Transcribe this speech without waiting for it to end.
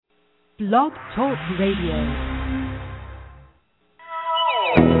Blog Talk Radio.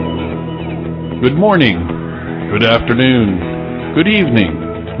 Good morning, good afternoon, good evening,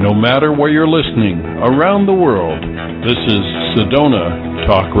 no matter where you're listening around the world. This is Sedona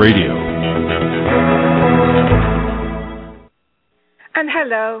Talk Radio. And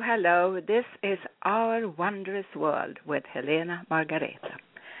hello, this is Our Wondrous World with Helena Margareta,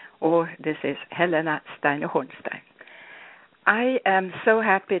 or this is Helena Steiner-Hornstein. I am so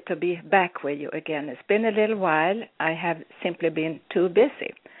happy to be back with you again. It's been a little while. I have simply been too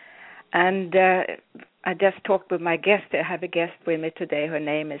busy. And I just talked with my guest. I have a guest with me today. Her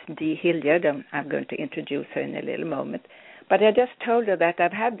name is Dee Hilliard. I'm going to introduce her in a little moment. But I just told her that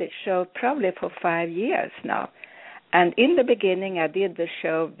I've had this show probably for 5 years now. And in the beginning, I did the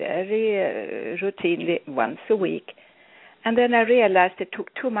show very routinely once a week. And then I realized it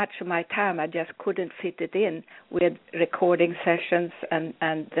took too much of my time. I just couldn't fit it in with recording sessions and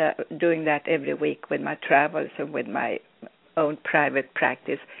doing that every week with my travels and with my own private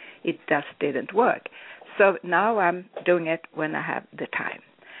practice. It just didn't work. So now I'm doing it when I have the time.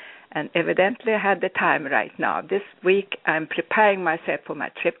 And evidently I had the time right now. This week I'm preparing myself for my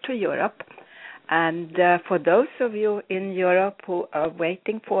trip to Europe. And for those of you in Europe who are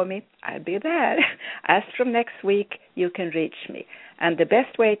waiting for me, I'll be there. As from next week, you can reach me. And the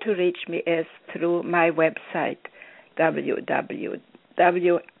best way to reach me is through my website,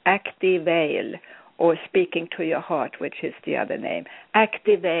 www.activale, or Speaking to Your Heart, which is the other name.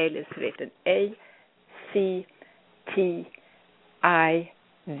 Activale is written A-C-T-I-V-A-L-E.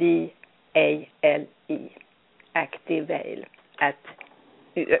 Activale at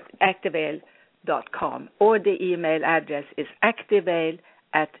activale.com, or the email address is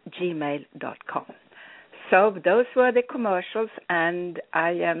activale@gmail.com. So those were the commercials, and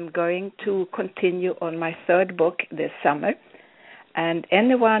I am going to continue on my third book this summer. And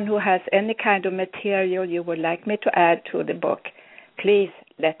anyone who has any kind of material you would like me to add to the book, please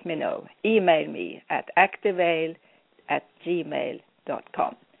let me know. Email me at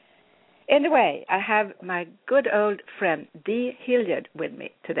activale@gmail.com. Anyway, I have my good old friend Dee Hilliard with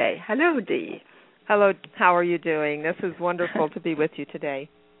me today. Hello, Dee. Hello, how are you doing? This is wonderful to be with you today.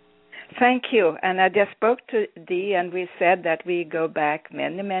 Thank you. And I just spoke to Dee, and we said that we go back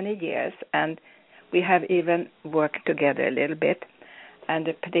many, many years, and we have even worked together a little bit. And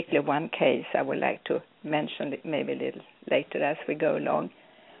a particular one case I would like to mention maybe a little later as we go along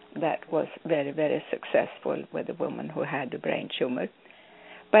that was very, very successful with a woman who had a brain tumor.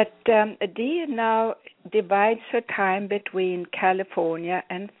 But Dee now divides her time between California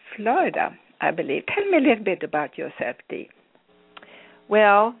and Florida, I believe. Tell me a little bit about yourself, Dee.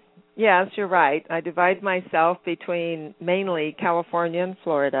 Well, yes, you're right. I divide myself between mainly California and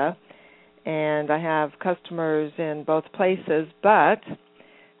Florida, and I have customers in both places, but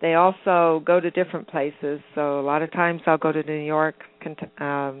they also go to different places. So a lot of times I'll go to New York,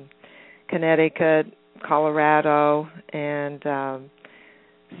 Connecticut, Colorado, and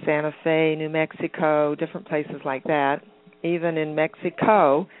Santa Fe, New Mexico, different places like that. Even in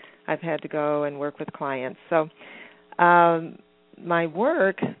Mexico, I've had to go and work with clients. So my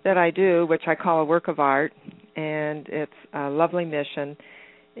work that I do, which I call a work of art, and it's a lovely mission,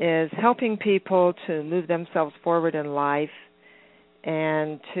 is helping people to move themselves forward in life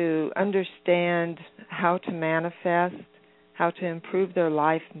and to understand how to manifest, how to improve their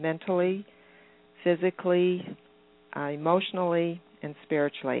life mentally, physically, emotionally, and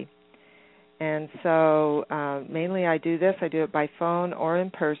spiritually. And so mainly I do this. I do it by phone or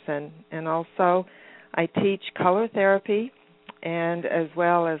in person. And also I teach color therapy, and as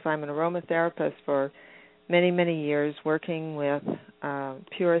well as I'm an aromatherapist for many, many years, working with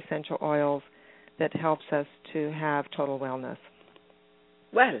pure essential oils that helps us to have total wellness.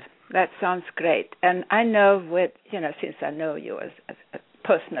 Well, that sounds great. And I know since I know you as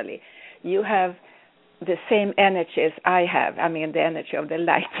personally, you have the same energy as I have. I mean, the energy of the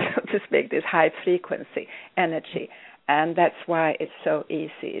light, so to speak, this high frequency energy. And that's why it's so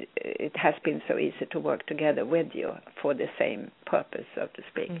easy. It has been so easy to work together with you for the same purpose, so to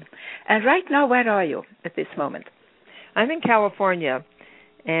speak. Mm. And right now, where are you at this moment? I'm in California,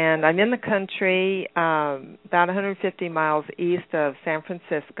 and I'm in the country about 150 miles east of San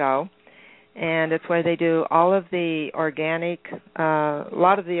Francisco. And it's where they do all of the organic, a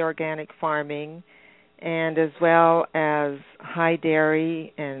lot of the organic farming, and as well as high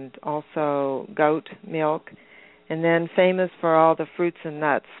dairy and also goat milk, and then famous for all the fruits and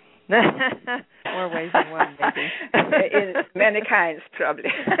nuts. More ways than one, maybe. In many kinds,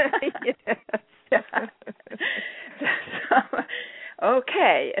 probably. Yes.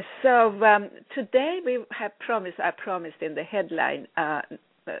 Okay, so today we have promised, I promised in the headline,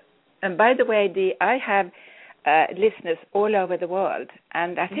 And by the way, I have listeners all over the world,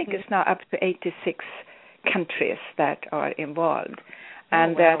 and I think it's now up to 86 countries that are involved.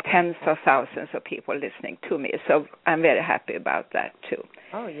 And there are tens of thousands of people listening to me, so I'm very happy about that too.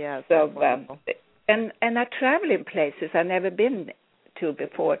 Oh yes. So and I travel in places I've never been to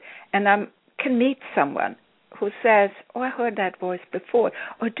before, and I can meet someone who says, "Oh, I heard that voice before,"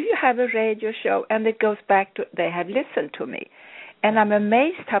 or "Do you have a radio show?" And it goes back to they have listened to me, and I'm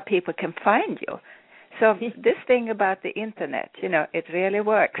amazed how people can find you. So this thing about the internet, it really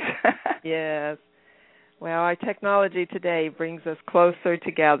works. Yes. Well, our technology today brings us closer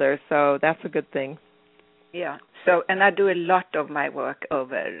together, so that's a good thing. Yeah. So, and I do a lot of my work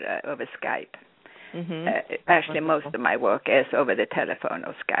over Skype. Actually, most of my work is over the telephone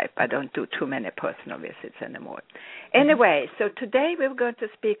or Skype. I don't do too many personal visits anymore. Anyway, so today we're going to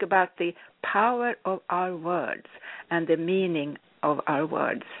speak about the power of our words and the meaning of our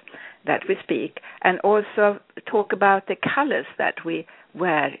words that we speak, and also talk about the colors that we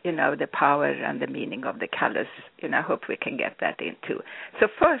wear, the power and the meaning of the colors. I hope we can get that into. So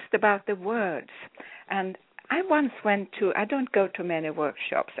first about the words. And I once I don't go to many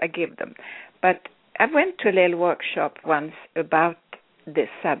workshops, I give them, but I went to a little workshop once about this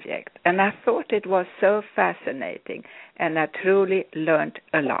subject, and I thought it was so fascinating, and I truly learned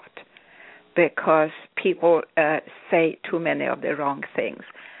a lot, because people say too many of the wrong things.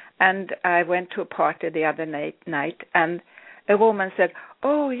 And I went to a party the other night, and a woman said,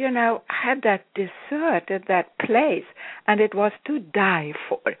 "Oh, I had that dessert at that place, and it was to die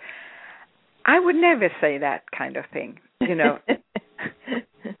for." I would never say that kind of thing,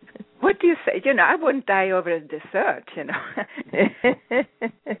 What do you say? I wouldn't die over a dessert,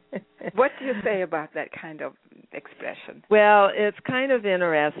 What do you say about that kind of expression? Well, it's kind of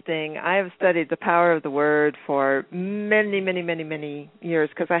interesting. I have studied the power of the word for many, many, many, many years,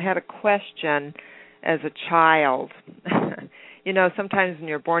 because I had a question as a child. Sometimes when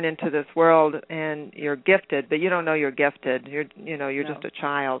you're born into this world and you're gifted, but you don't know you're gifted. You're just a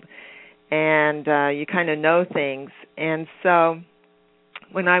child, and you kind of know things. And so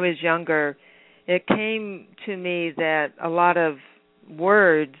when I was younger, it came to me that a lot of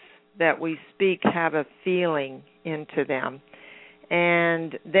words that we speak have a feeling into them.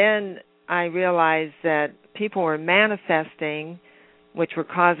 And then I realized that people were manifesting, which were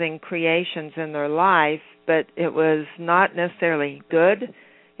causing creations in their life, but it was not necessarily good.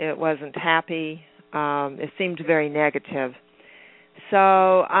 It wasn't happy. It seemed very negative.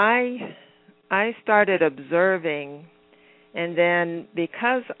 So I started observing, and then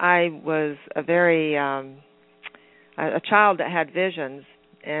because I was a child that had visions,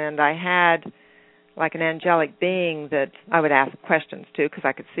 and I had like an angelic being that I would ask questions to because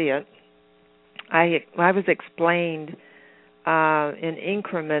I could see it, I was explained in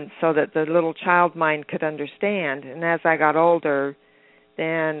increments so that the little child mind could understand. And as I got older,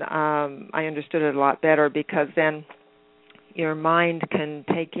 then I understood it a lot better, because then your mind can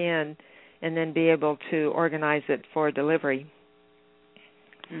take in and then be able to organize it for delivery.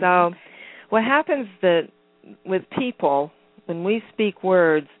 So what happens that with people, when we speak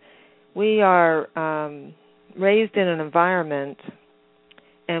words, we are raised in an environment,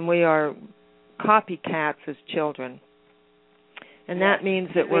 and we are copycats as children. And that means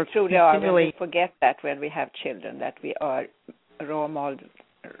that we're truly continually... We forget that when we have children, that we are role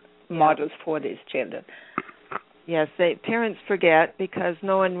models for these children. Yes, parents forget, because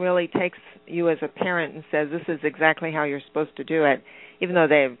no one really takes you as a parent and says, this is exactly how you're supposed to do it, even though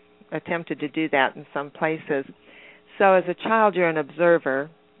they've attempted to do that in some places. So as a child, you're an observer,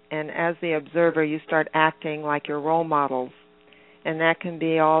 and as the observer, you start acting like your role models, and that can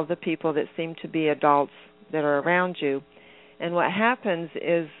be all the people that seem to be adults that are around you. And what happens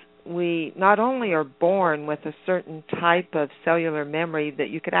is we not only are born with a certain type of cellular memory that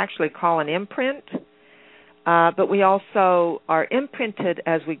you could actually call an imprint, but we also are imprinted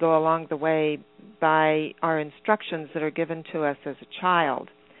as we go along the way by our instructions that are given to us as a child.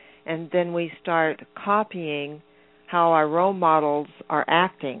 And then we start copying how our role models are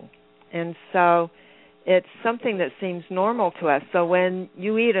acting. And so it's something that seems normal to us. So when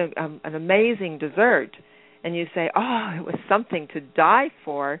you eat an amazing dessert and you say, oh, it was something to die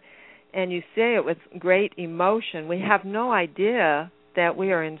for, and you say it with great emotion, we have no idea that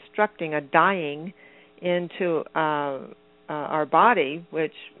we are instructing a dying into our body,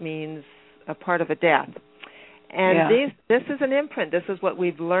 which means a part of a death. And this is an imprint. This is what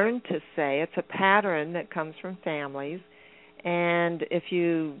we've learned to say. It's a pattern that comes from families. And if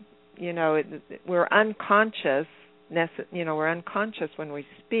we're unconscious, we're unconscious when we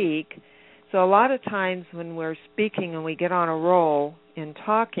speak. So a lot of times when we're speaking and we get on a roll in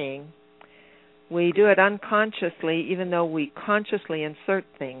talking, we do it unconsciously, even though we consciously insert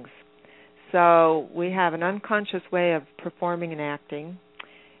things. So we have an unconscious way of performing and acting,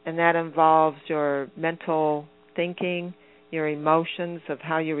 and that involves your mental thinking, your emotions of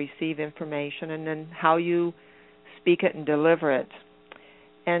how you receive information, and then how you speak it and deliver it.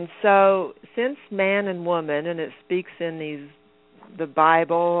 And so since man and woman, and it speaks in the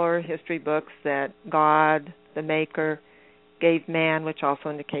Bible or history books that God, the Maker, gave man, which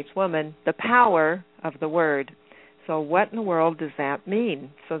also indicates woman, the power of the word. So what in the world does that mean?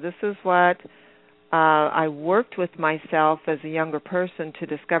 So this is what I worked with myself as a younger person to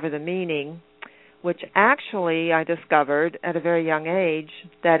discover the meaning, which actually I discovered at a very young age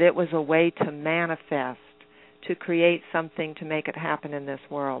that it was a way to manifest, to create something to make it happen in this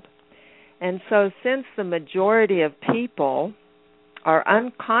world. And so since the majority of people are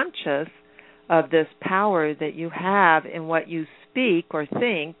unconscious of this power that you have in what you speak or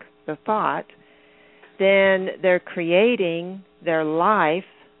think, the thought, then they're creating their life,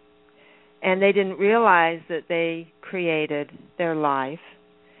 and they didn't realize that they created their life.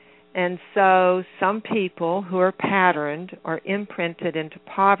 And so some people who are patterned or imprinted into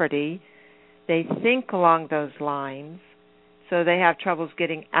poverty, they think along those lines, so they have troubles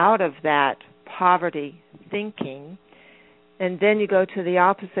getting out of that poverty thinking. And then you go to the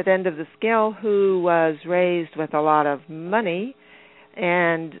opposite end of the scale, who was raised with a lot of money,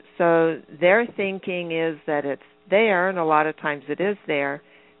 and so their thinking is that it's there, and a lot of times it is there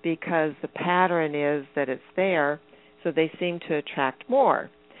because the pattern is that it's there, so they seem to attract more.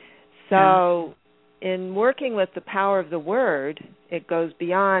 So in working with the power of the word, it goes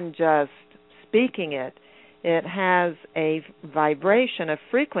beyond just speaking it. It has a vibration, a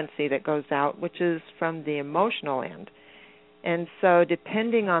frequency that goes out, which is from the emotional end. And so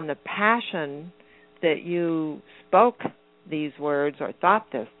depending on the passion that you spoke these words or thought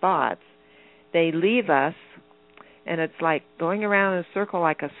these thoughts, they leave us, and it's like going around in a circle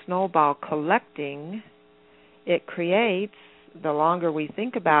like a snowball collecting. It creates, the longer we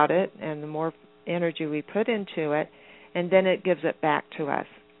think about it and the more energy we put into it, and then it gives it back to us.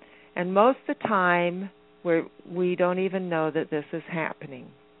 And most of the time, we don't even know that this is happening.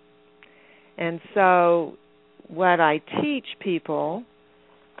 And so what I teach people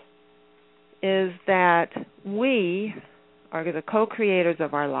is that we are the co-creators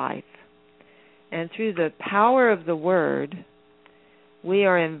of our life. And through the power of the word, we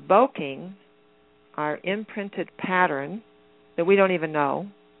are invoking our imprinted pattern that we don't even know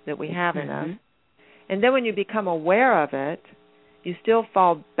that we have in us. And then when you become aware of it, you still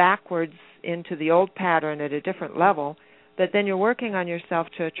fall backwards into the old pattern at a different level, but then you're working on yourself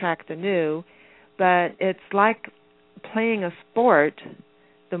to attract the new. But it's like playing a sport.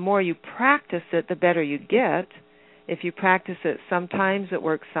 The more you practice it, the better you get. If you practice it sometimes, it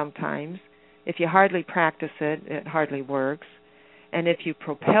works sometimes. If you hardly practice it, it hardly works. And if you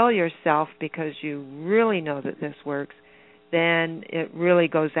propel yourself because you really know that this works, then it really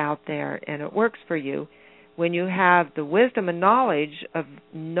goes out there and it works for you. When you have the wisdom and knowledge of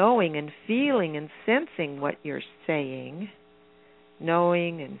knowing and feeling and sensing what you're saying,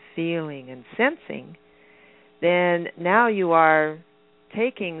 knowing and feeling and sensing, then now you are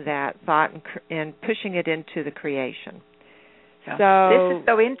taking that thought and pushing it into the creation. So this is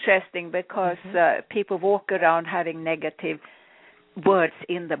so interesting because people walk around having negative words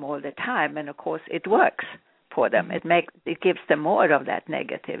in them all the time, and of course it works for them. It gives them more of that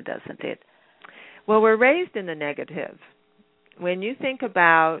negative, doesn't it? Well, we're raised in the negative. When you think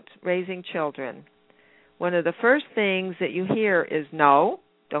about raising children, one of the first things that you hear is no.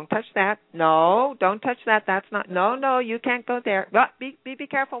 Don't touch that. No, don't touch that. That's not. No, you can't go there. Be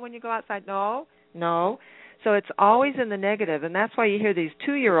careful when you go outside. No. So it's always in the negative, and that's why you hear these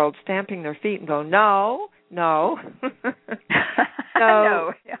 2-year-olds stamping their feet and go, no.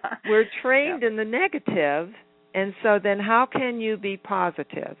 So we're trained in the negative, and so then how can you be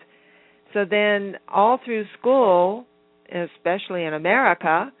positive? So then all through school, especially in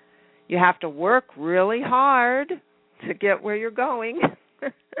America, you have to work really hard to get where you're going.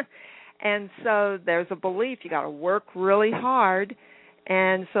 And so there's a belief you got to work really hard.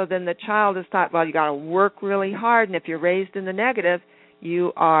 And so then the child is taught, well, you got to work really hard. And if you're raised in the negative,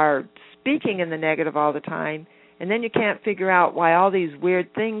 you are speaking in the negative all the time. And then you can't figure out why all these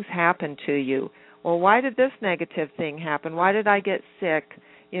weird things happen to you. Well, why did this negative thing happen? Why did I get sick?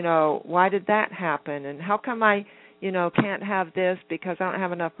 Why did that happen? And how come I, can't have this because I don't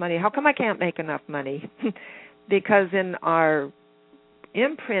have enough money? How come I can't make enough money? Because in our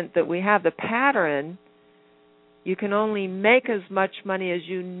imprint that we have, the pattern, you can only make as much money as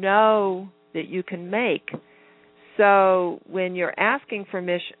you know that you can make. So when you're asking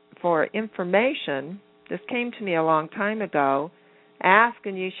for information, this came to me a long time ago, ask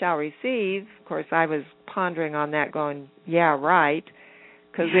and you shall receive. Of course, I was pondering on that going, yeah, right,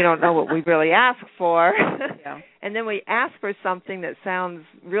 because we don't know what we really ask for. Yeah. And then we ask for something that sounds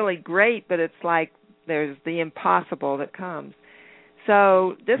really great, but it's like there's the impossible that comes.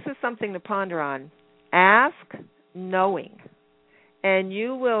 So this is something to ponder on. Ask knowing, and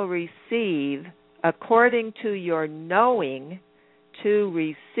you will receive according to your knowing to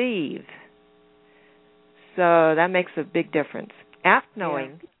receive. So that makes a big difference. Ask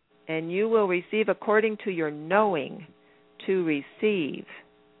knowing, and you will receive according to your knowing to receive.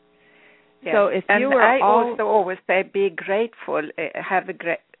 Yes. So if and you were also always say be grateful, have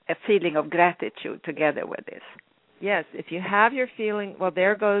a feeling of gratitude together with this. Yes, if you have your feeling, well,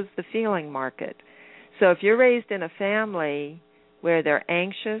 there goes the feeling market. So if you're raised in a family where they're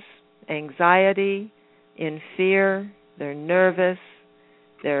anxious, anxiety, in fear, they're nervous,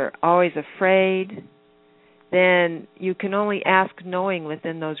 they're always afraid, then you can only ask knowing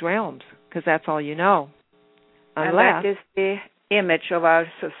within those realms, because that's all you know. And that is the image of our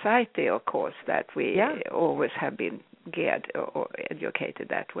society, of course, that we always have been geared or educated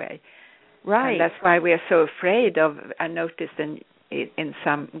that way. Right. And that's why we are so afraid of, I noticed in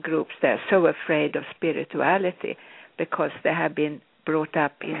some groups, they're so afraid of spirituality because they have been brought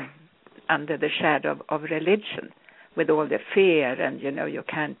up under the shadow of religion with all the fear and, you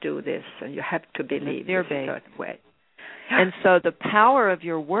can't do this and you have to believe in a certain way. And so the power of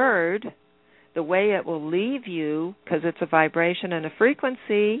your word, the way it will leave you, because it's a vibration and a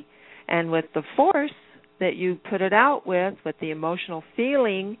frequency, and with the force that you put it out with the emotional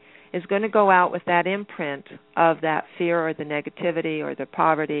feeling, is going to go out with that imprint of that fear or the negativity or the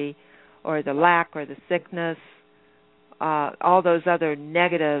poverty or the lack or the sickness, all those other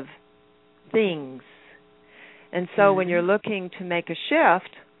negative things. And so when you're looking to make a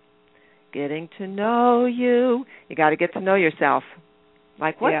shift, getting to know you got to get to know yourself.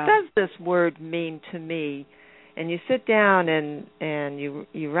 Like, what does this word mean to me? And you sit down and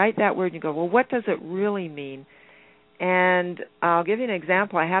you write that word and you go, well, what does it really mean? And I'll give you an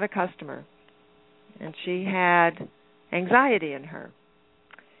example. I had a customer, and she had anxiety in her.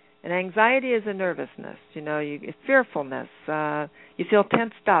 And anxiety is a nervousness, fearfulness. You feel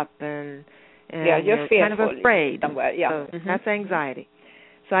tensed up and you're kind of afraid. Yeah. So that's anxiety.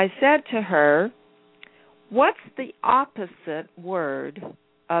 So I said to her, what's the opposite word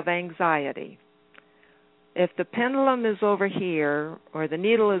of anxiety? If the pendulum is over here or the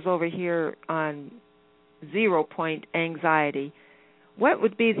needle is over here on 0 point anxiety, what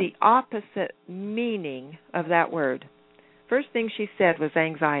would be the opposite meaning of that word? First thing she said was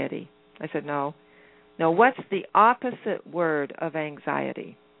anxiety. I said, no, what's the opposite word of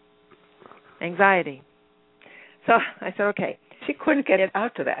anxiety? Anxiety. So I said, okay. She couldn't get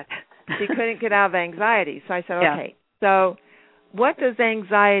out of that. She couldn't get out of anxiety. So I said, okay, so what does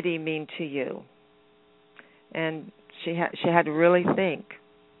anxiety mean to you? And she had to really think.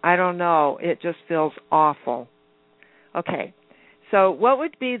 I don't know. It just feels awful. Okay. So what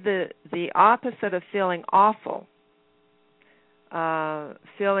would be the opposite of feeling awful?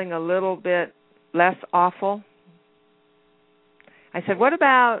 Feeling a little bit less awful? I said, what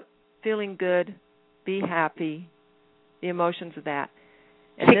about feeling good, be happy, the emotions of that?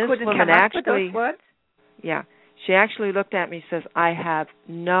 And she this couldn't woman come up with those words? Yeah. She actually looked at me and says, I have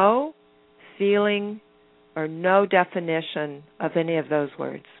no feeling or no definition of any of those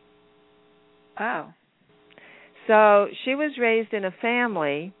words. Wow. So she was raised in a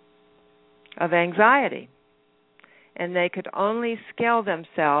family of anxiety, and they could only scale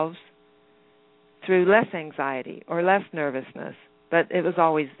themselves through less anxiety or less nervousness, but it was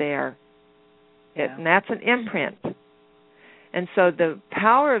always there. And that's an imprint. And so the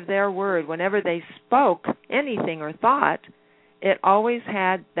power of their word, whenever they spoke anything or thought, it always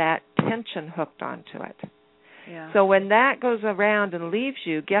had that tension hooked onto it. Yeah. So when that goes around and leaves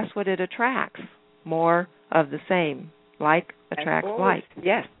you, guess what it attracts? More of the same. Like attracts like.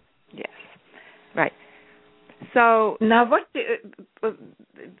 Yes. Right. So now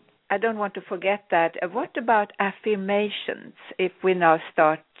I don't want to forget that. What about affirmations if we now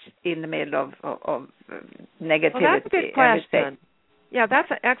start in the middle of negativity? Well, that's a good question. Yeah,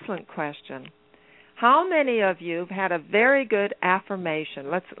 that's an excellent question. How many of you have had a very good affirmation?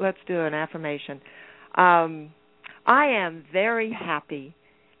 Let's do an affirmation. I am very happy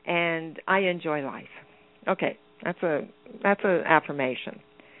and I enjoy life. Okay, that's an affirmation.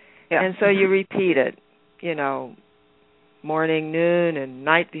 Yeah. And so you repeat it, morning, noon, and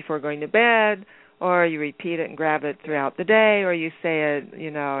night before going to bed, or you repeat it and grab it throughout the day, or you say it,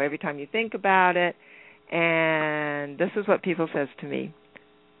 every time you think about it. And this is what people says to me.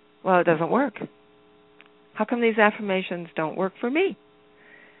 Well, it doesn't work. How come these affirmations don't work for me?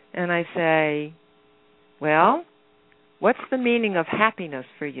 And I say, well, what's the meaning of happiness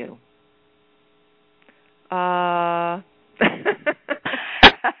for you? Ponder,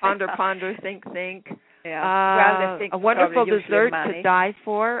 think. Yeah. A wonderful dessert to die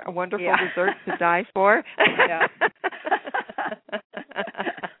for. A wonderful dessert to die for. Yeah.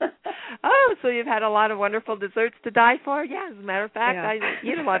 Oh, so you've had a lot of wonderful desserts to die for? Yeah, as a matter of fact, I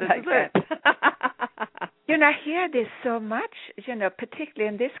eat a lot of desserts. I hear this so much, particularly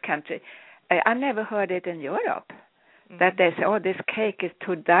in this country. I never heard it in Europe, that they say, this cake is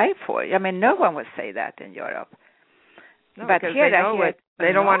to die for. I mean, no one would say that in Europe. No, but because here they know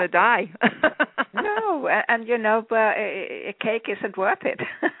they don't want to die. No, and a cake isn't worth it.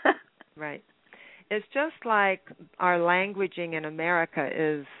 Right. It's just like our languaging in America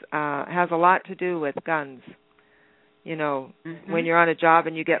has a lot to do with guns. When you're on a job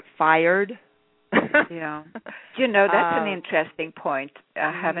and you get fired. Yeah. That's an interesting point.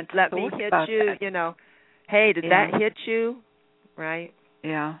 I haven't let me hit you, that. Hey, did that hit you? Right?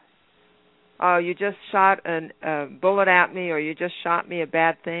 Yeah. Oh, you just shot a bullet at me, or you just shot me a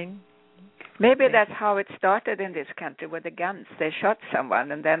bad thing? Maybe that's how it started in this country with the guns. They shot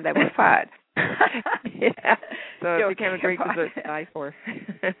someone and then they were fired. Yeah. So it became a great dessert to die for.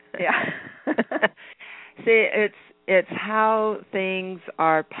 Yeah. See, it's how things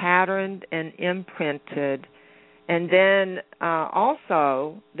are patterned and imprinted. And then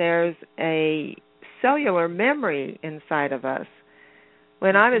also there's a cellular memory inside of us.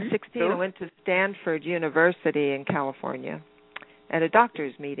 When I was 16, I went to Stanford University in California at a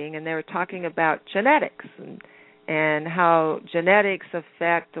doctor's meeting, and they were talking about genetics and how genetics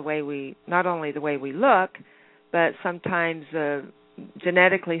affect the way not only the way we look, but sometimes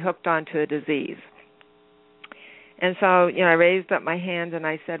genetically hooked onto a disease. And so, I raised up my hand and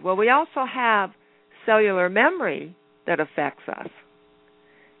I said, well, we also have cellular memory that affects us.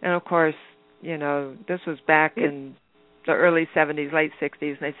 And of course, this was back in the early 70s, late 60s,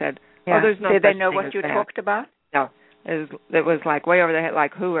 and they said, there's no such thing as that. Did they know what you talked about? No. It was like way over the head,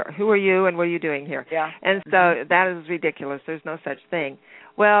 like, who are you and what are you doing here? Yeah. And so that is ridiculous. There's no such thing.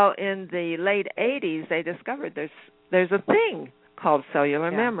 Well, in the late 80s, they discovered there's a thing called cellular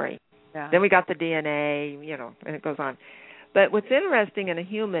memory. Yeah. Then we got the DNA, and it goes on. But what's interesting in a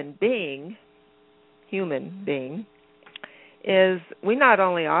human being is we not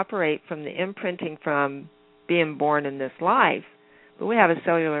only operate from the imprinting from being born in this life, but we have a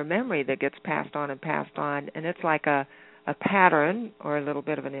cellular memory that gets passed on, and it's like a pattern or a little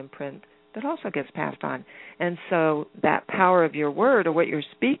bit of an imprint that also gets passed on. And so that power of your word or what you're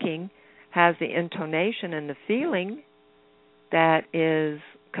speaking has the intonation and the feeling that is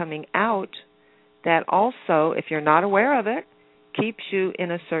coming out that also, if you're not aware of it, keeps you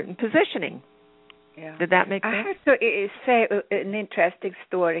in a certain positioning. Yeah. Did that make sense? I have to say an interesting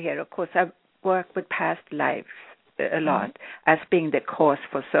story here. Of course, I've worked with past lives a lot as being the cause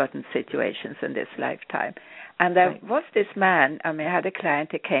for certain situations in this lifetime. And there was this man, I had a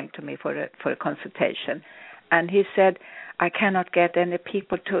client who came to me for a consultation, and he said, I cannot get any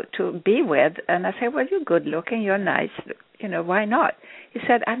people to be with. And I said, well, you're good looking, you're nice, why not? He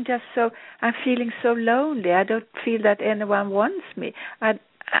said, I'm feeling so lonely. I don't feel that anyone wants me.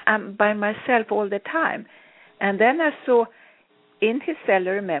 I'm by myself all the time. And then I saw in his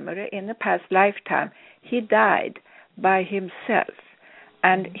cellular memory, in the past lifetime, he died by himself,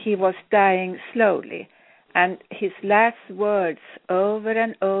 and he was dying slowly. And his last words over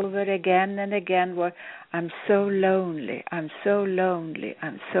and over again and again were, I'm so lonely, I'm so lonely,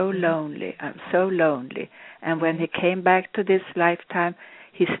 I'm so lonely, I'm so lonely. And when he came back to this lifetime,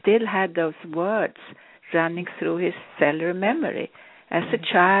 he still had those words running through his cellular memory as a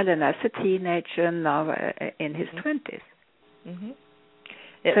child and as a teenager and now in his 20s. Mm-hmm.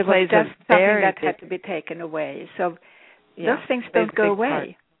 So it was just something that had to be taken away. So those things don't go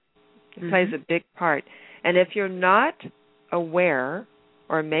away. It plays a big part. And if you're not aware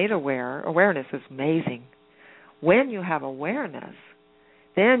or made aware, awareness is amazing. When you have awareness,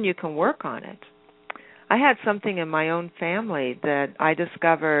 then you can work on it. I had something in my own family that I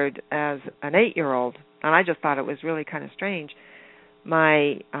discovered as an 8-year-old, and I just thought it was really kind of strange.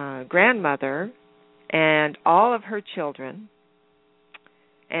 My grandmother and all of her children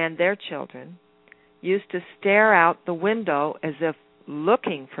and their children used to stare out the window as if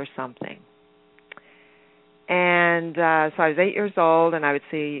looking for something. And so I was 8 years old, and I would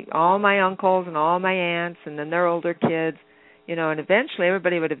see all my uncles and all my aunts and then their older kids, and eventually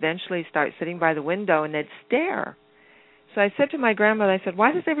everybody would start sitting by the window and they'd stare. So I said to my grandmother, I said,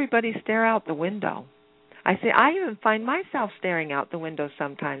 why does everybody stare out the window? I said, I even find myself staring out the window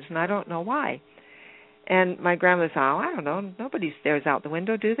sometimes, and I don't know why. And my grandmother said, oh, I don't know, nobody stares out the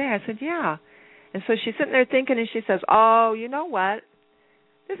window, do they? I said, yeah. And so she's sitting there thinking, and she says, oh, you know what?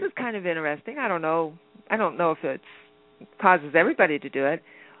 This is kind of interesting. I don't know if it causes everybody to do it.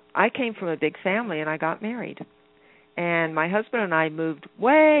 I came from a big family, and I got married. And my husband and I moved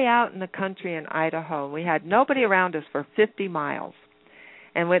way out in the country in Idaho. We had nobody around us for 50 miles.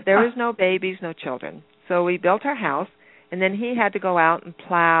 And there was no babies, no children. So we built our house, and then he had to go out and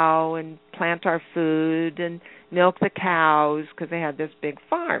plow and plant our food and milk the cows because they had this big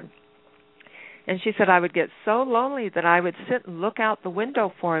farm. And she said I would get so lonely that I would sit and look out the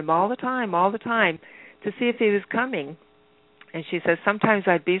window for him all the time, to see if he was coming. And she says sometimes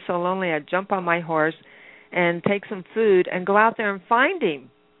I'd be so lonely I'd jump on my horse and take some food and go out there and find him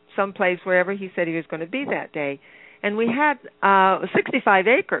someplace wherever he said he was going to be that day. And we had 65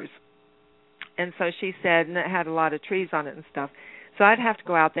 acres. And so she said, and it had a lot of trees on it and stuff, so I'd have to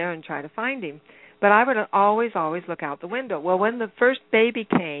go out there and try to find him. But I would always look out the window. Well, when the first baby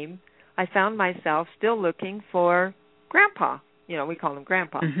came, I found myself still looking for Grandpa. We call him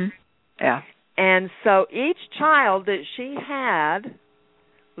Grandpa. Mm-hmm. Yeah. And so each child that she had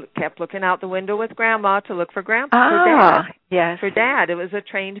kept looking out the window with Grandma to look for Grandpa. For Dad. Yes. For Dad. It was a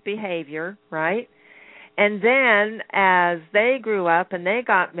trained behavior, right? And then as they grew up and they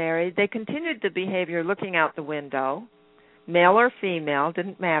got married, they continued the behavior looking out the window, male or female,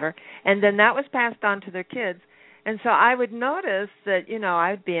 didn't matter. And then that was passed on to their kids. And so I would notice that,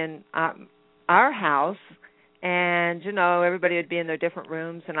 I'd be in our house and, everybody would be in their different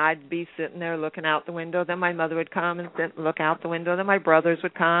rooms and I'd be sitting there looking out the window. Then my mother would come and sit and look out the window. Then my brothers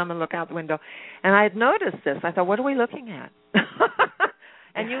would come and look out the window. And I had noticed this. I thought, what are we looking at?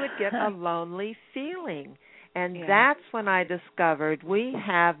 And you would get a lonely feeling. And that's when I discovered we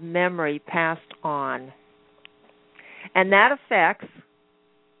have memory passed on. And that affects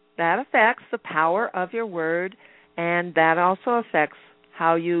the power of your word, and that also affects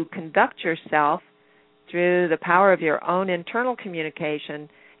how you conduct yourself through the power of your own internal communication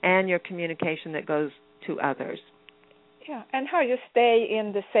and your communication that goes to others. Yeah, and how you stay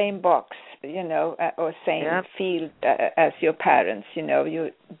in the same box, or same field as your parents. You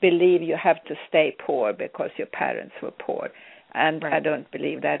believe you have to stay poor because your parents were poor. And right. I don't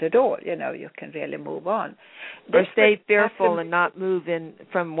believe that at all. You can really move on. Or stay fearful and not move in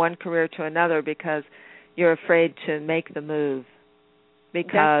from one career to another because you're afraid to make the move.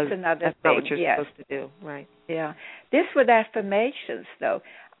 Because that's not what you're supposed to do. Right. Yeah. This with affirmations, though.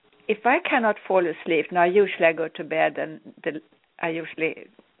 If I cannot fall asleep, now usually I go to bed and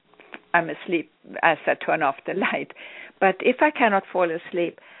I'm asleep as I turn off the light. But if I cannot fall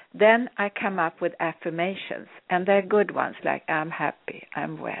asleep, then I come up with affirmations, and they're good ones, like I'm happy,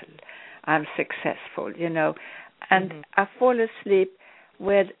 I'm well, I'm successful, And I fall asleep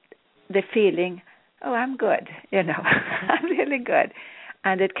with the feeling, oh, I'm good, I'm really good.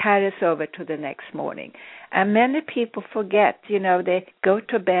 And it carries over to the next morning. And many people forget, they go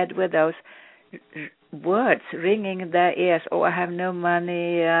to bed with those words ringing in their ears. Oh, I have no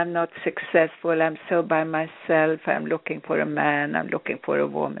money, I'm not successful, I'm so by myself, I'm looking for a man, I'm looking for a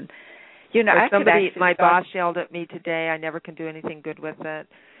woman. My boss yelled at me today, I never can do anything good with it.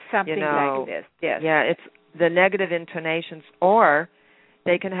 Something like this, yes. Yeah, it's the negative intonations, or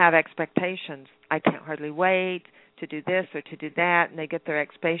they can have expectations. I can't hardly wait to do this or to do that, and they get their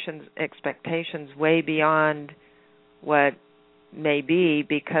expectations way beyond what may be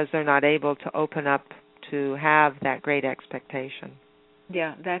because they're not able to open up to have that great expectation.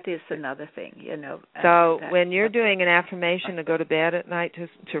 Yeah, that is another thing, So when you're doing an affirmation to go to bed at night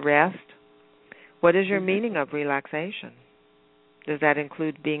to rest, what is your meaning of relaxation? Does that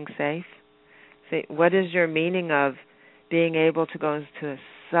include being safe? See, what is your meaning of being able to go into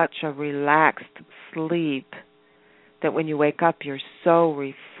such a relaxed sleep that when you wake up you're so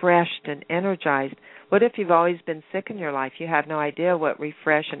refreshed and energized? What if you've always been sick in your life? You have no idea what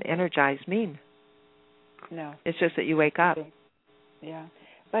refresh and energize mean. No. It's just that you wake up. Yeah.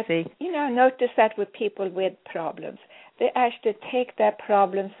 But, notice that with people with problems. They actually take their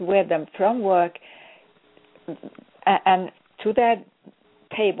problems with them from work and to their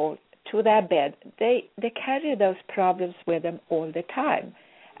table, to their bed. They carry those problems with them all the time.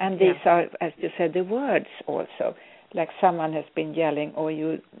 And these are, as you said, the words also. Like someone has been yelling or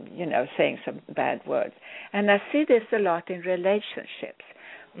you saying some bad words. And I see this a lot in relationships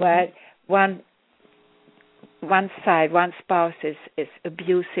where one spouse is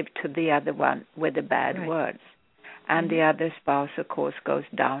abusive to the other one with the bad words. and the other spouse, of course, goes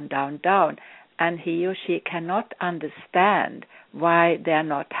down, down, down, and he or she cannot understand why they are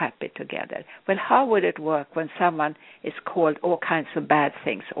not happy together. Well, how would it work when someone is called all kinds of bad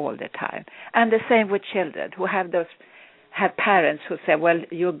things all the time? And the same with children who have parents who say, well,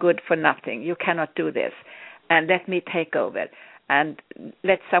 you're good for nothing, you cannot do this, and let me take over, and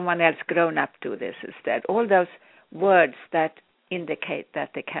let someone else grown up do this instead. All those words that indicate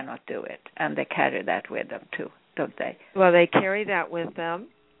that they cannot do it, and they carry that with them too, don't they? Well, they carry that with them.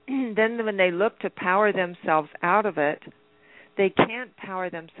 Then when they look to power themselves out of it, they can't power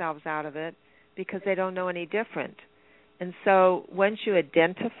themselves out of it because they don't know any different. And so once you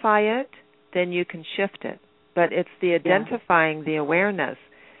identify it, then you can shift it. But it's the identifying, the awareness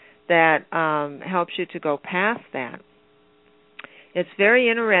that helps you to go past that. It's very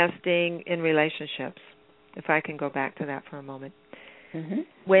interesting in relationships, if I can go back to that for a moment.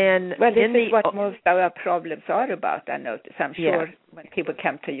 Well, this is what most of our problems are about, I notice. I'm sure when people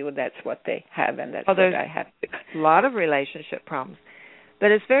come to you, that's what they have, and that's what I have. A lot of relationship problems.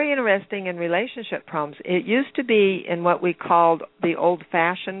 But it's very interesting in relationship problems. It used to be in what we called the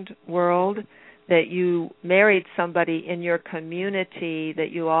old-fashioned world, that you married somebody in your community,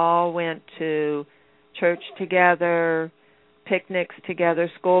 that you all went to church together, picnics together,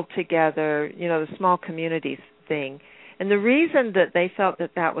 school together, the small communities thing. And the reason that they felt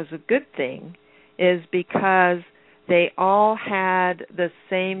that that was a good thing is because they all had the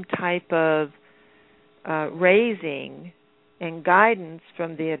same type of raising and guidance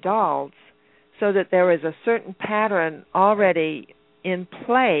from the adults, so that there was a certain pattern already in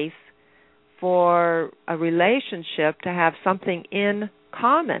place for a relationship to have something in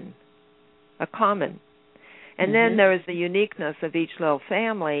common, a common. And then there was the uniqueness of each little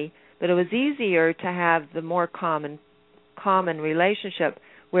family, but it was easier to have the more common relationship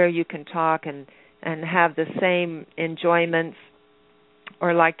where you can talk and have the same enjoyments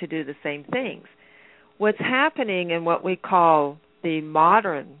or like to do the same things. What's happening in what we call the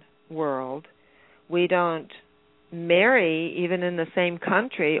modern world, we don't marry even in the same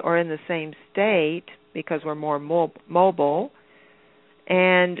country or in the same state because we're more mobile,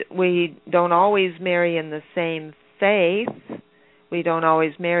 and we don't always marry in the same faith, we don't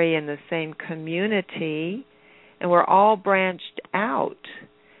always marry in the same community, and we're all branched out.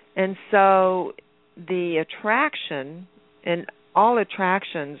 And so the attraction, and all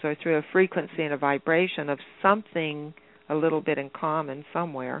attractions are through a frequency and a vibration of something a little bit in common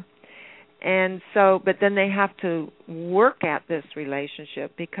somewhere. And so, but then they have to work at this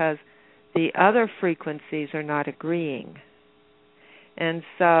relationship because the other frequencies are not agreeing. And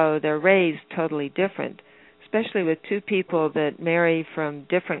so they're raised totally different, especially with two people that marry from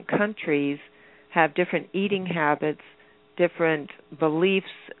different countries, have different eating habits, different beliefs,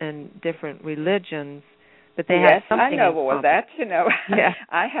 and different religions, but they have something. Yes, I know all that, Yeah.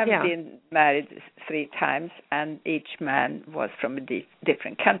 I have been married 3 times, and each man was from a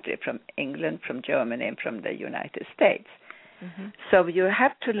different country, from England, from Germany, and from the United States. So you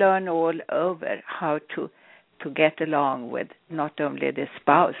have to learn all over how to get along with not only the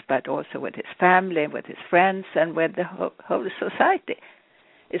spouse, but also with his family, with his friends, and with the whole society.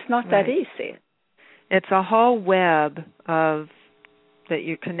 It's not that easy. It's a whole web that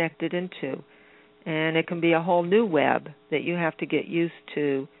you're connected into, and it can be a whole new web that you have to get used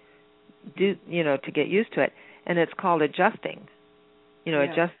to to get used to it, and it's called adjusting.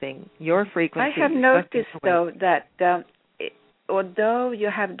 Adjusting your frequency. I have noticed though that although you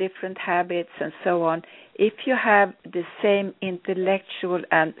have different habits and so on, if you have the same intellectual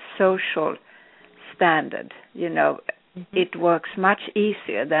and social standard, it works much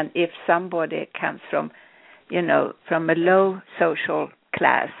easier than if somebody comes from a low social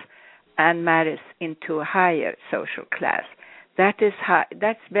class and marries into a higher social class.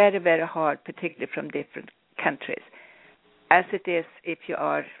 That's very, very hard, particularly from different countries, as it is if you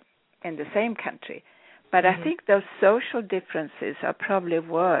are in the same country. But I think those social differences are probably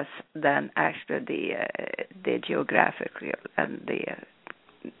worse than actually the geographical and the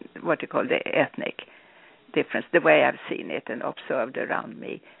ethnic difference, the way I've seen it and observed around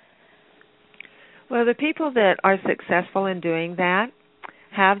me. Well, the people that are successful in doing that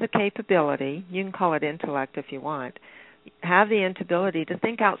have the capability, you can call it intellect if you want, have the ability to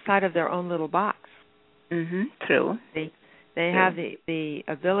think outside of their own little box. True. They have the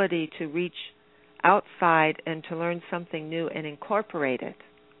ability to reach outside and to learn something new and incorporate it.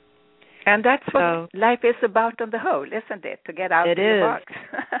 And that's what life is about on the whole, isn't it? To get out of the box.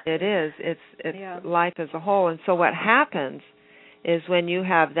 It is. It's life as a whole. And so what happens is when you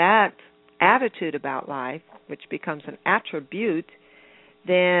have that attitude about life, which becomes an attribute,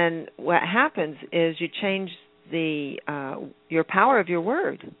 then what happens is you change your power of your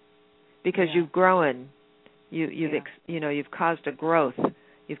word, because you've grown. You've caused a growth.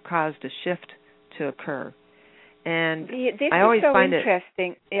 You've caused a shift to occur. And I always find it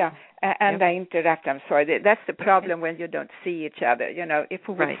interesting. Yeah, and I interrupt. I'm sorry. That's the problem when you don't see each other. You know, if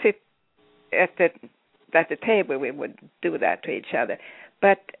we would sit at the table, we would do that to each other.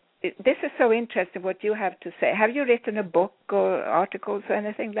 But this is so interesting what you have to say. Have you written a book or articles or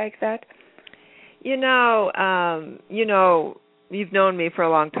anything like that? You've known me for a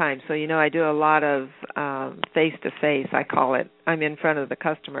long time, so I do a lot of face-to-face, I call it. I'm in front of the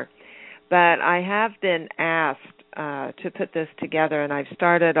customer. But I have been asked to put this together, and I've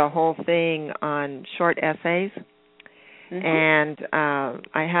started a whole thing on short essays. Mm-hmm. And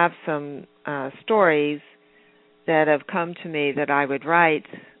I have some stories that have come to me that I would write.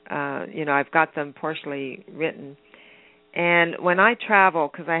 I've got them partially written. And when I travel,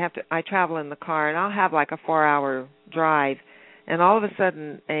 because I travel in the car, and I'll have like a 4-hour drive, and all of a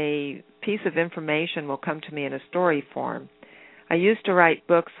sudden a piece of information will come to me in a story form. I used to write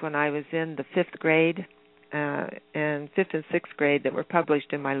books when I was in the 5th grade and 5th and 6th grade that were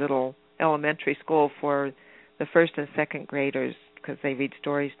published in my little elementary school for the 1st and 2nd graders, because they read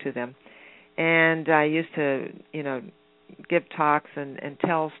stories to them. And I used to, give talks and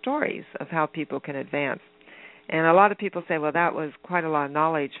tell stories of how people can advance. And a lot of people say, well, that was quite a lot of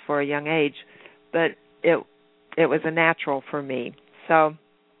knowledge for a young age, but it was a natural for me. So,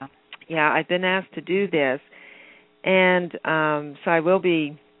 I've been asked to do this, and so I will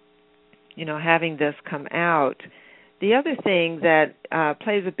be, having this come out. The other thing that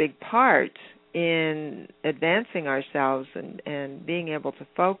plays a big part in advancing ourselves and being able to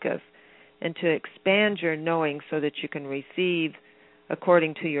focus and to expand your knowing so that you can receive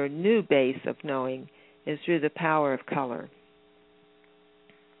according to your new base of knowing is through the power of color.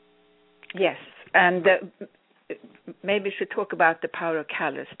 Yes, and maybe we should talk about the power of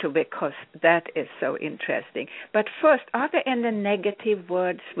colors too, because that is so interesting. But first, are there any negative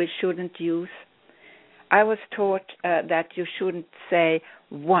words we shouldn't use? I was taught that you shouldn't say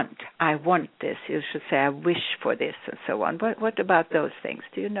want, I want this. You should say I wish for this, and so on. What about those things?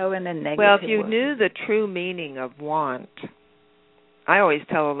 Do you know any negative Well, if you words? knew the true meaning of want, I always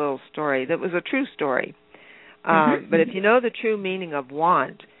tell a little story that was a true story. But if you know the true meaning of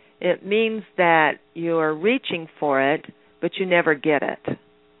want, it means that you're reaching for it, but you never get it.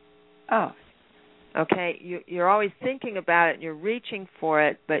 Oh. Okay, you're always thinking about it, and you're reaching for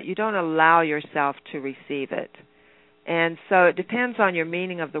it, but you don't allow yourself to receive it. And so it depends on your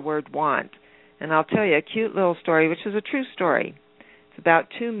meaning of the word want. And I'll tell you a cute little story, which is a true story. It's about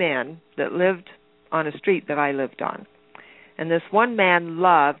 2 men that lived on a street that I lived on. And this one man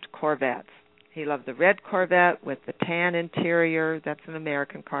loved Corvettes. He loved the red Corvette with the tan interior. That's an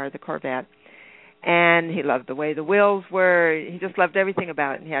American car, the Corvette. And he loved the way the wheels were. He just loved everything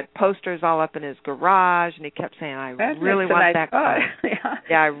about it. And he had posters all up in his garage, and he kept saying, I really want that car.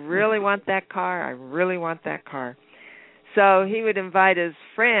 Yeah, I really want that car. I really want that car. So he would invite his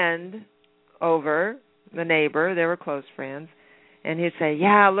friend over, the neighbor. They were close friends. And he'd say,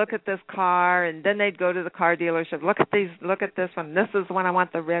 yeah, look at this car. And then they'd go to the car dealership. Look at this one. This is the one I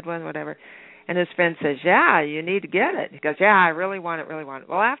want, the red one, whatever. And his friend says, yeah, you need to get it. He goes, yeah, I really want it, really want it.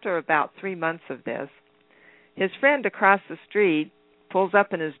 Well, after about 3 months of this, his friend across the street pulls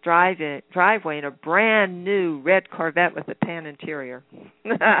up in his driveway in a brand new red Corvette with a tan interior.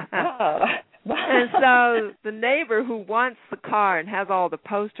 Oh. And so the neighbor who wants the car and has all the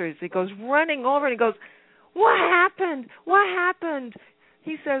posters, he goes running over and he goes, what happened? What happened?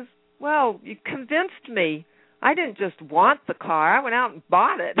 He says, well, you convinced me. I didn't just want the car. I went out and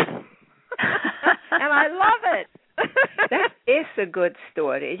bought it. And I love it. That is a good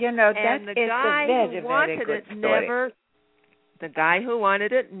story. And the guy who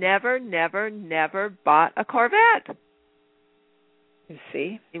wanted it never bought a Corvette. You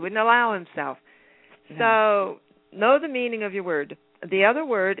see? He wouldn't allow himself. No. So know the meaning of your word. The other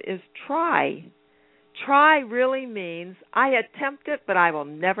word is try. Try really means I attempt it, but I will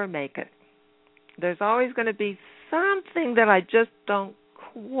never make it. There's always going to be something that I just don't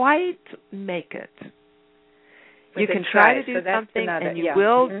quite make it. You can try to do something, and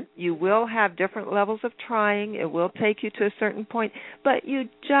you will have different levels of trying. It will take you to a certain point, but you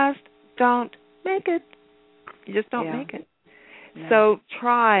just don't make it. You just don't make it. No. So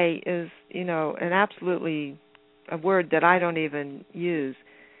try is, an absolutely a word that I don't even use.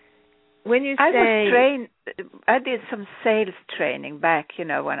 When you say I did some sales training back,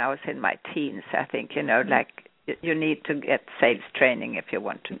 when I was in my teens. I think, like you need to get sales training if you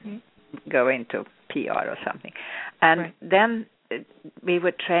want to go into PR or something. And then we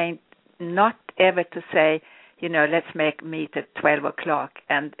were trained not ever to say, let's meet at 12 o'clock.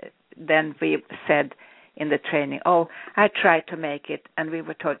 And then we said in the training, oh, I tried to make it. And we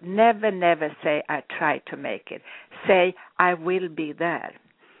were told, never, never say, I tried to make it. Say, I will be there.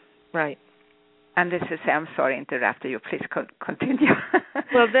 Right. And this is, I'm sorry to interrupt you. Please continue.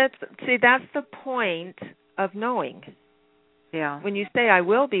 Well, that's the point of knowing. Yeah. When you say, I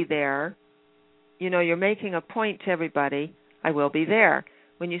will be there, you're making a point to everybody, I will be there.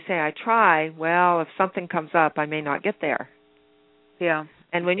 When you say, I try, well, if something comes up, I may not get there. Yeah.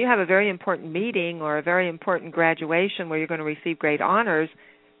 And when you have a very important meeting or a very important graduation where you're going to receive great honors,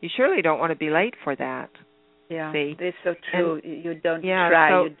 you surely don't want to be late for that. Yeah, see? It's so true. And, you don't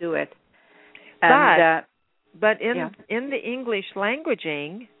try, you do it. And, but in the English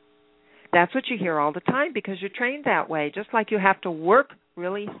languaging, that's what you hear all the time because you're trained that way, just like you have to work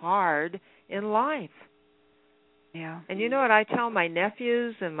really hard in life. Yeah. And you know what I tell my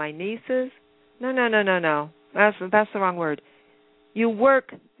nephews and my nieces? No. That's the wrong word. You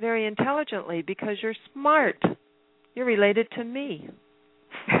work very intelligently because you're smart. You're related to me.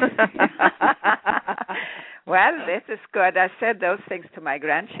 Well, this is good. I said those things to my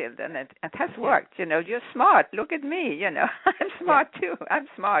grandchildren, and it has worked. You're smart. Look at me. I'm smart too. I'm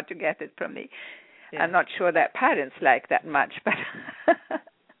smart to get it from me. Yeah. I'm not sure that parents like that much, but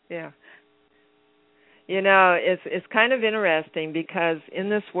yeah. It's kind of interesting because in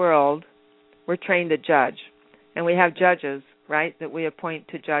this world, we're trained to judge, and we have judges, right, that we appoint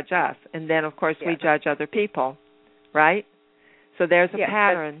to judge us, and then of course we judge other people, right? So there's a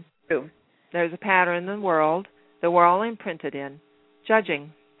pattern. That's true. There's a pattern in the world that we're all imprinted in,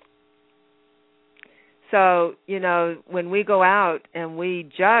 judging. So, when we go out and we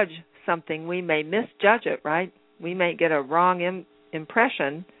judge something, we may misjudge it, right? We may get a wrong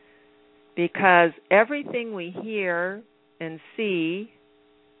impression because everything we hear and see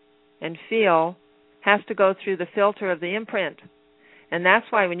and feel has to go through the filter of the imprint. And that's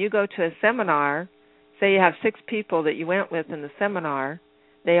why when you go to a seminar, say you have 6 people that you went with in the seminar,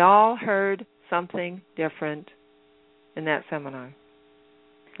 they all heard something different in that seminar.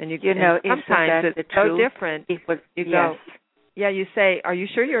 And sometimes it's so different. You go, you say, are you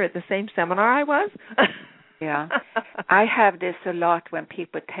sure you're at the same seminar I was? Yeah. I have this a lot when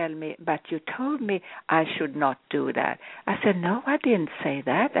people tell me, but you told me I should not do that. I said, no, I didn't say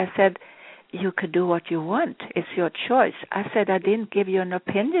that. I said, you could do what you want. It's your choice. I said, I didn't give you an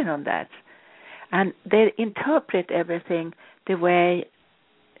opinion on that. And they interpret everything the way,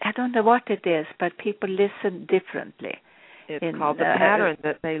 I don't know what it is, but people listen differently. It's called the pattern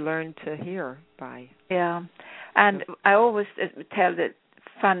that they learn to hear by. Yeah. And I always tell the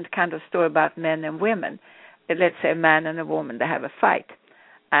fun kind of story about men and women. Let's say a man and a woman, they have a fight.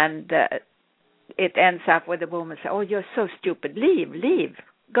 And it ends up with the woman saying, oh, you're so stupid. Leave.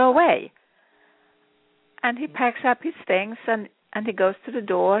 Go away. And he packs up his things and he goes to the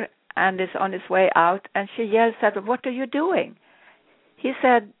door and is on his way out. And she yells at him, what are you doing? He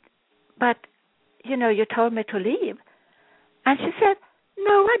said, but, you told me to leave. And she said,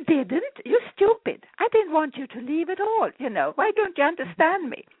 no, I didn't. You're stupid. I didn't want you to leave at all. Why don't you understand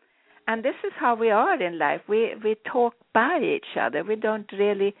me? And this is how we are in life. We talk by each other. We don't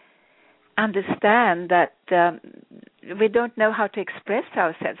really understand that we don't know how to express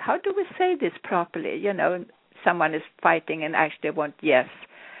ourselves. How do we say this properly? Someone is fighting and actually want yes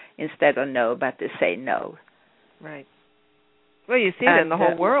instead of no, but they say no. Right. Well, you see it in the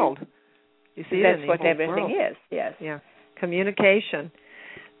whole world. You see that's it in the what whole everything world. Is. Yes. Yeah. Communication.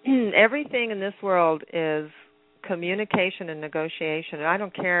 Everything in this world is communication and negotiation. And I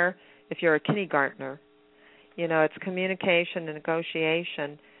don't care if you're a kindergartner. It's communication and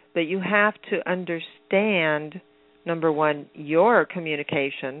negotiation. But you have to understand, number one, your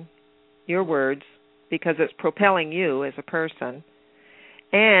communication, your words, because it's propelling you as a person.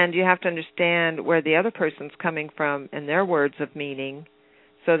 And you have to understand where the other person's coming from and their words of meaning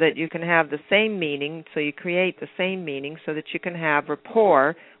so that you can have the same meaning, so you create the same meaning so that you can have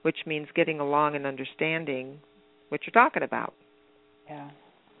rapport, which means getting along and understanding what you're talking about.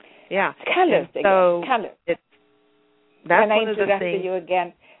 Yeah. Colors. So colors. That's when one I of the things. you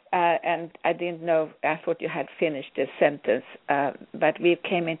again, and I didn't know, I thought you had finished this sentence, but we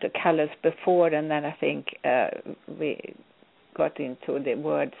came into colors before, and then I think we got into the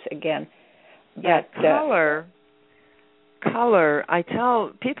words again. But color,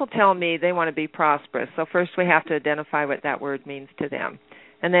 people tell me they want to be prosperous. So first we have to identify what that word means to them.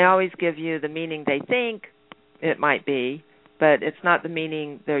 And they always give you the meaning they think it might be, but it's not the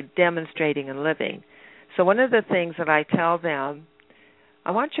meaning they're demonstrating and living. So one of the things that I tell them,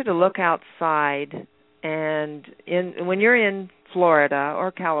 I want you to look outside, and when you're in Florida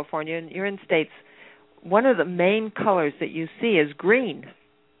or California, and you're in states one of the main colors that you see is green.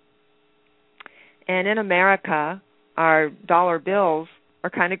 And in America, our dollar bills are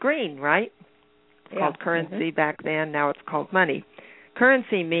kind of green, right? It's called currency back then. Now it's called money.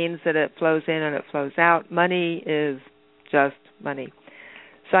 Currency means that it flows in and it flows out. Money is just money.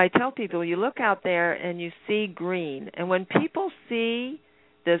 So I tell people, you look out there and you see green. And when people see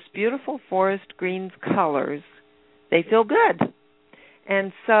this beautiful forest green colors, they feel good.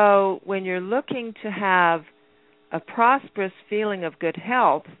 And so when you're looking to have a prosperous feeling of good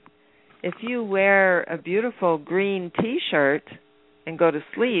health, if you wear a beautiful green T-shirt and go to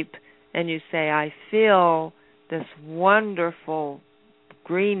sleep and you say, I feel this wonderful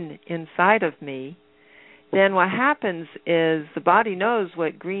green inside of me, then what happens is the body knows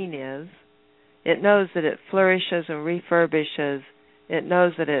what green is. It knows that it flourishes and refurbishes. It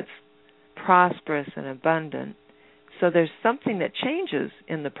knows that it's prosperous and abundant. So there's something that changes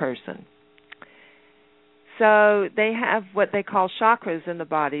in the person. So they have what they call chakras in the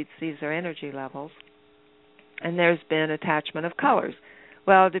body. These are energy levels. And there's been attachment of colors.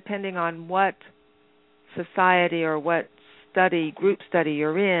 Well, depending on what society or what group study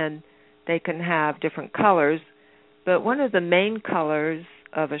you're in, they can have different colors. But one of the main colors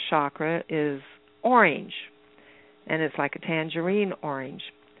of a chakra is orange. And it's like a tangerine orange.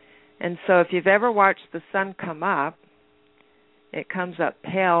 And so if you've ever watched the sun come up, it comes up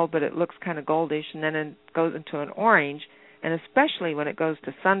pale, but it looks kind of goldish, and then it goes into an orange. And especially when it goes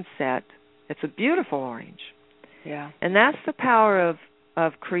to sunset, it's a beautiful orange. Yeah. And that's the power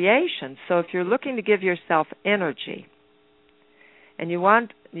of creation. So if you're looking to give yourself energy, and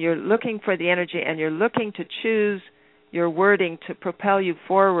you're looking for the energy, and you're looking to choose your wording to propel you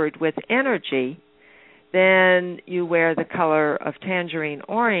forward with energy, then you wear the color of tangerine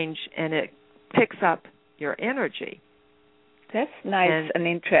orange, and it picks up your energy. That's nice and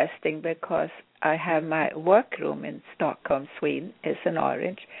interesting, because I have my workroom in Stockholm, Sweden, is an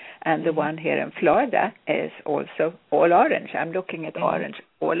orange, and the one here in Florida is also all orange. I'm looking at orange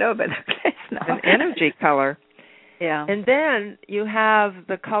all over the place now. An energy color. Yeah. And then you have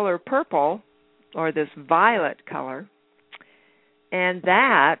the color purple, or this violet color, and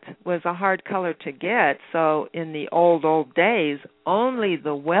that was a hard color to get. So in the old days, only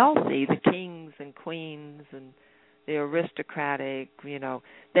the wealthy, the kings and queens and the aristocratic,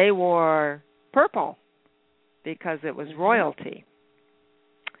 they wore purple because it was royalty.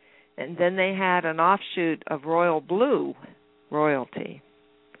 And then they had an offshoot of royal blue, royalty.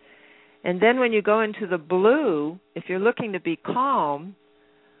 And then when you go into the blue, if you're looking to be calm,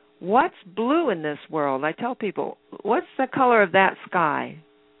 what's blue in this world? I tell people, what's the color of that sky?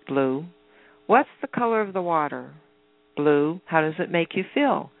 Blue. What's the color of the water? Blue. How does it make you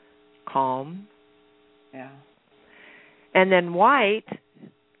feel? Calm. Yeah. And then white,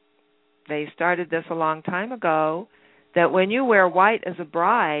 they started this a long time ago, that when you wear white as a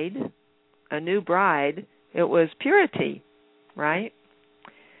bride, a new bride, it was purity, right?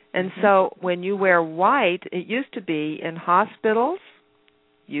 And so when you wear white, it used to be in hospitals,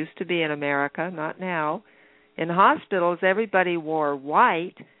 used to be in America, not now. In hospitals, everybody wore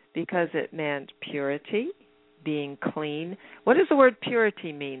white because it meant purity, being clean. What does the word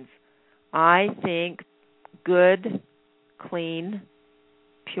purity mean? I think good, clean,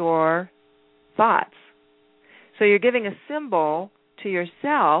 pure thoughts. So you're giving a symbol to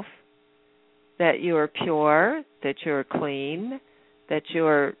yourself that you are pure, that you're clean, that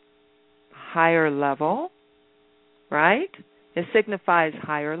you're higher level, right? It signifies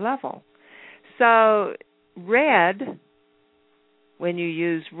higher level. So red, when you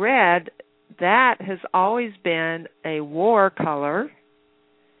use red, that has always been a war color.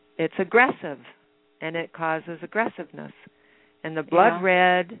 It's aggressive, and it causes aggressiveness. And the blood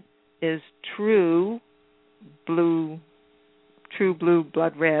red is true blue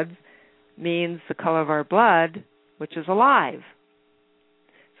blood red, means the color of our blood, which is alive.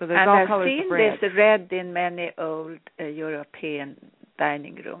 So there's all colors of red. And I've seen this red in many old European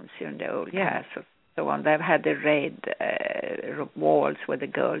dining rooms in the old castles. So on, they've had the red walls with the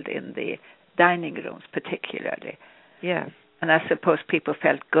gold in the dining rooms, particularly. Yes. And I suppose people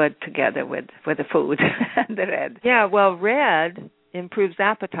felt good together with the food and the red. Yeah, well, red improves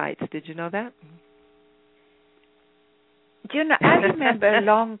appetites. Did you know that? I remember a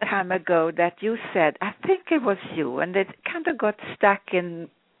long time ago that you said, I think it was you, and it kind of got stuck in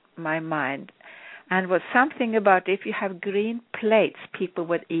my mind, and was something about if you have green plates, people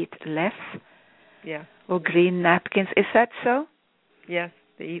would eat less. Yeah. Or green napkins. Is that so? Yes,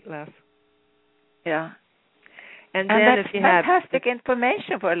 they eat less. Yeah. And then that's if you fantastic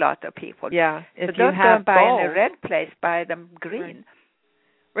information for a lot of people. Yeah. If so you don't have go buy gold, any red plates, buy them green.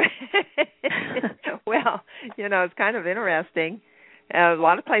 Right. Well, it's kind of interesting. A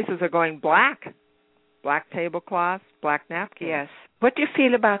lot of places are going black tablecloths, black napkins. Yes. What do you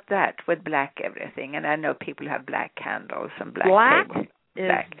feel about that with black everything? And I know people have black candles and black tables.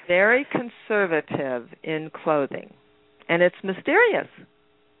 Black is very conservative in clothing, and it's mysterious,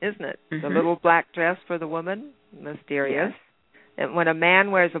 isn't it? Mm-hmm. The little black dress for the woman, mysterious. Yes. And when a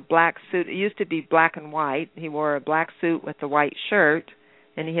man wears a black suit, it used to be black and white. He wore a black suit with the white shirt,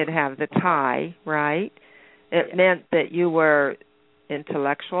 and he'd have the tie, right? It meant that you were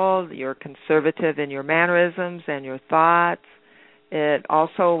intellectual, you're conservative in your mannerisms and your thoughts. It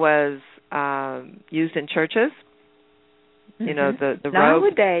also was used in churches. The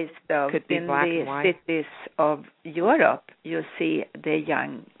nowadays, though, could be in black the and white. cities of Europe, you see the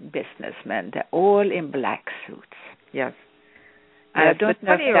young businessmen, they're all in black suits. Yes. I don't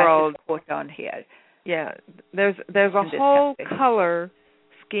know if that is put on here. Yeah, there's a whole color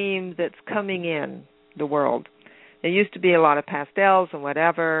scheme that's coming in the world. There used to be a lot of pastels and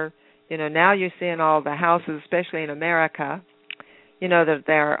whatever. Now you're seeing all the houses, especially in America, that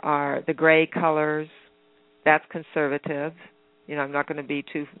there are the gray colors. That's conservative. I'm not going to be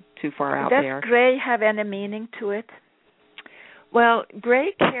too far out there. Does gray have any meaning to it? Well,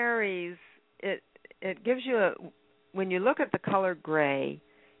 gray carries it. It gives you when you look at the color gray,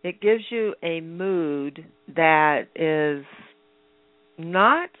 it gives you a mood that is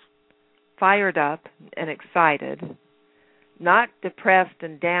not fired up and excited, not depressed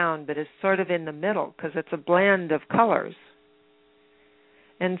and down, but is sort of in the middle because it's a blend of colors.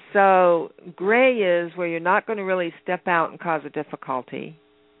 And so gray is where you're not going to really step out and cause a difficulty.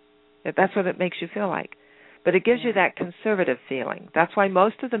 That's what it makes you feel like. But it gives you that conservative feeling. That's why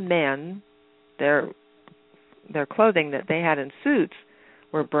most of the men, their clothing that they had in suits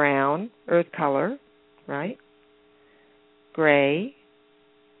were brown, earth color, right? Gray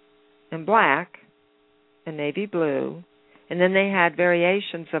and black and navy blue. And then they had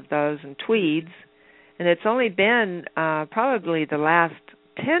variations of those in tweeds. And it's only been probably the last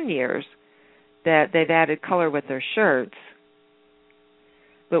 10 years that they've added color with their shirts.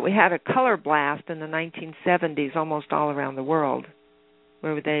 But we had a color blast in the 1970s almost all around the world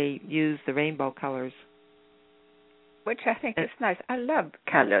where they used the rainbow colors. Which I think is nice. I love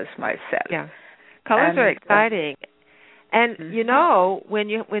colors myself. Yeah. Colors are exciting. And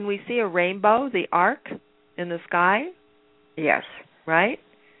when we see a rainbow, the arc in the sky? Yes. Right?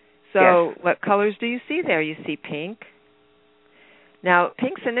 So what colors do you see there? You see pink. Now,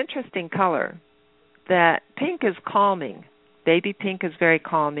 pink's an interesting color. That pink is calming. Baby pink is very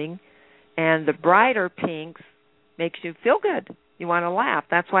calming. And the brighter pinks makes you feel good. You want to laugh.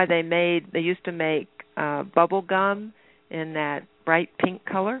 That's why they used to make bubble gum in that bright pink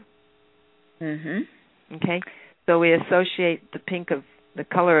color. Mm-hmm. Okay? So we associate the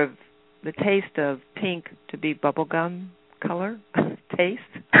color of the taste of pink to be bubble gum color taste.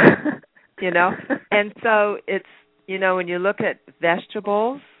 And so it's, when you look at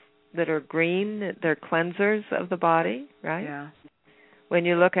vegetables that are green, they're cleansers of the body, right? Yeah. When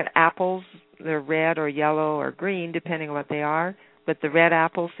you look at apples, they're red or yellow or green, depending on what they are. But the red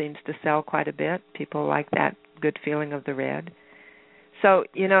apple seems to sell quite a bit. People like that good feeling of the red. So,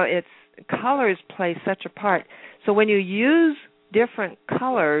 it's colors play such a part. So when you use different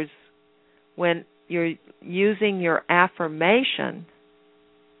colors, when you're using your affirmation,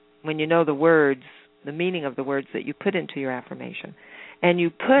 when you know the words, the meaning of the words that you put into your affirmation, and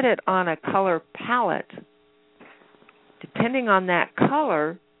you put it on a color palette, depending on that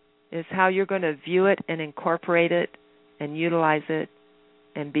color is how you're going to view it and incorporate it and utilize it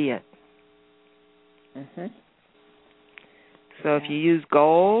and be it. Mm-hmm. So if you use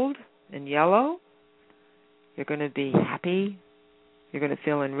gold and yellow, you're going to be happy. You're going to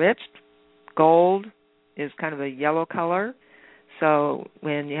feel enriched. Gold is kind of a yellow color. So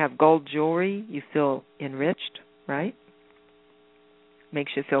when you have gold jewelry, you feel enriched, right?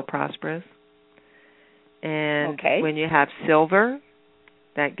 Makes you feel prosperous. And when you have silver,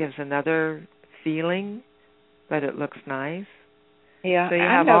 that gives another feeling, but it looks nice. Yeah, so you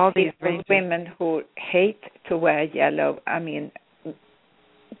have all these women who hate to wear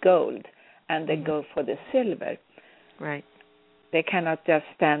gold, and they go for the silver. Right. They cannot just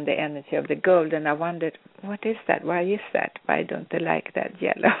stand the energy of the gold, and I wondered, what is that? Why is that? Why don't they like that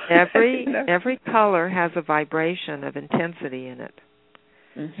yellow? Every color has a vibration of intensity in it.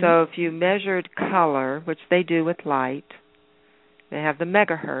 Mm-hmm. So if you measured color, which they do with light, they have the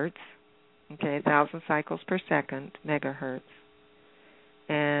megahertz, 1,000 cycles per second, megahertz.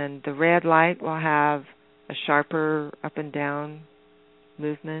 And the red light will have a sharper up and down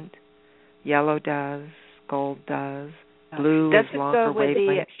movement. Yellow does, gold does, Blue Does is it longer go with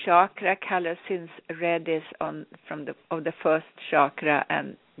wavelength. the chakra color, since red is on from the first chakra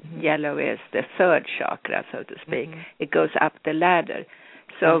and yellow is the third chakra, so to speak? It goes up the ladder.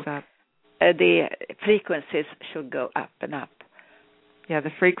 So the frequencies should go up and up. Yeah,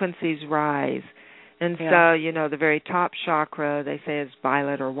 the frequencies rise. And so, the very top chakra, they say, is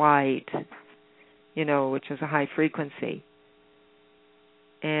violet or white, which is a high frequency.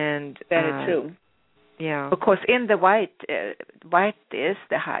 And very true. Yeah. Of course, in the white is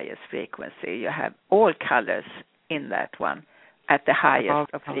the highest frequency. You have all colors in that one at the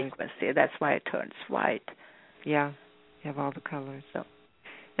highest of frequency. That's why it turns white. Yeah, you have all the colors.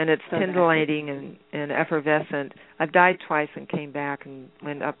 And it's titillating and effervescent. I've died twice and came back and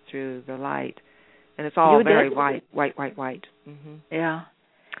went up through the light. And it's all very white. Mm-hmm. Yeah.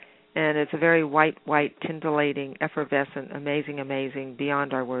 And it's a very white, titillating, effervescent, amazing,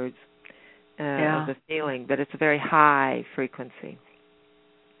 beyond our words. The feeling, but it's a very high frequency.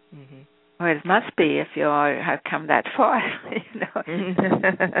 Mm-hmm. Well, it must be if you have come that far,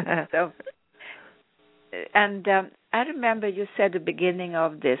 So, and I remember you said at the beginning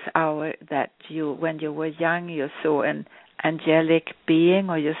of this hour that when you were young, you saw an angelic being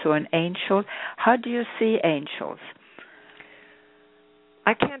or you saw an angel. How do you see angels?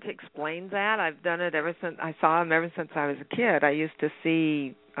 I can't explain that. I've done it I saw them ever since I was a kid. I used to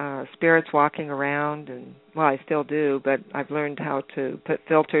see spirits walking around, and I still do, but I've learned how to put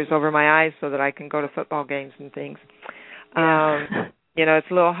filters over my eyes so that I can go to football games and things. It's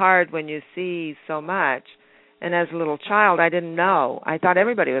a little hard when you see so much. And as a little child, I didn't know. I thought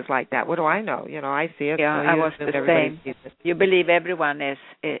everybody was like that. What do I know? I see it. Yeah, I was the same. You believe everyone is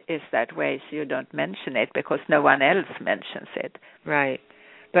that way, so you don't mention it because no one else mentions it. Right.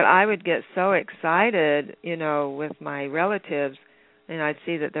 But I would get so excited, with my relatives, and I'd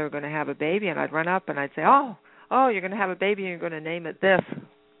see that they were going to have a baby, and I'd run up and I'd say, oh, you're going to have a baby and you're going to name it this.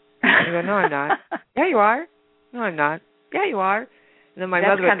 And they go, no, I'm not. Yeah, you are. No, I'm not. Yeah, you are. And then my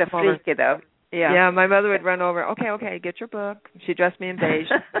mother would come over. That's kind of freaky, though. Yeah, my mother would run over. Okay, get your book. She dressed me in beige,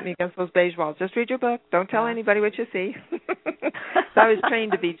 put me against those beige walls. Just read your book. Don't tell anybody what you see. So I was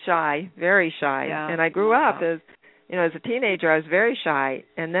trained to be shy, very shy. Yeah. And I grew up as a teenager. I was very shy,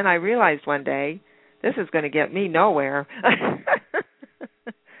 and then I realized one day, this is going to get me nowhere.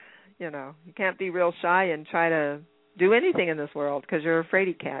 You can't be real shy and try to do anything in this world because you're a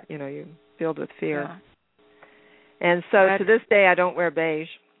fraidy cat. You're filled with fear. Yeah. And so to this day, I don't wear beige.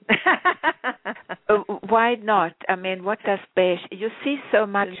 Why not? I mean, what does beige? You see so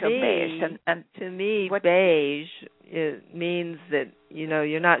much of beige, and to me, beige means that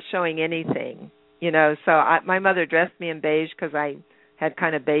you're not showing anything. So my mother dressed me in beige because I had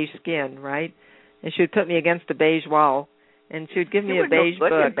kind of beige skin, right? And she would put me against a beige wall, and she would give me a beige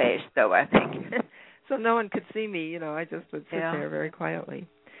book. In beige, though, I think. So no one could see me. I just would sit there very quietly.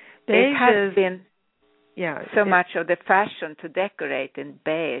 Beige has been so much of the fashion to decorate in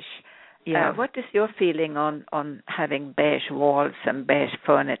beige. Yeah. What is your feeling on having beige walls and beige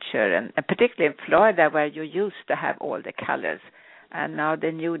furniture, and particularly in Florida where you used to have all the colors, and now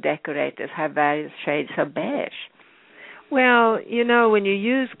the new decorators have various shades of beige? Well, when you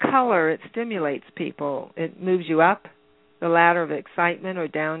use color, it stimulates people. It moves you up the ladder of excitement or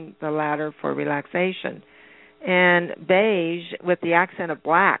down the ladder for relaxation. And beige with the accent of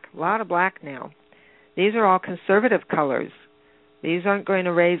black, a lot of black now. These are all conservative colors. These aren't going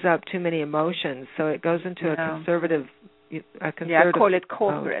to raise up too many emotions, so it goes into a conservative. I call it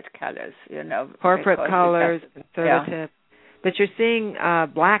corporate colors. Corporate colors, conservative. Yeah. But you're seeing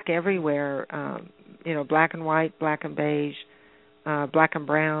black everywhere. Black and white, black and beige, black and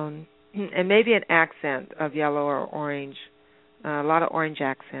brown, and maybe an accent of yellow or orange. A lot of orange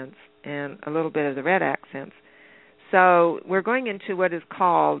accents and a little bit of the red accents. So we're going into what is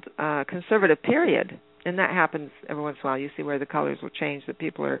called conservative period, and that happens every once in a while. You see where the colors will change that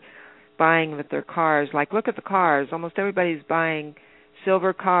people are buying with their cars. Like, look at the cars. Almost everybody's buying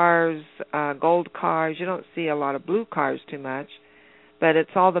silver cars, gold cars. You don't see a lot of blue cars too much, but it's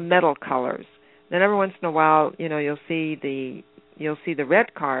all the metal colors. Then every once in a while, you'll see the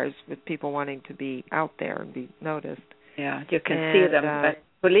red cars with people wanting to be out there and be noticed. Yeah, you can see them, but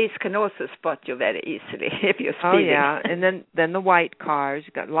police can also spot you very easily if you're speeding. Oh, yeah, and then the white cars.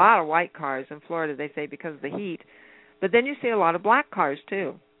 You've got a lot of white cars in Florida, they say, because of the heat. But then you see a lot of black cars,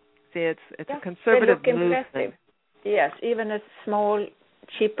 too. See, it's a conservative movement. Impressive. Yes, even a small,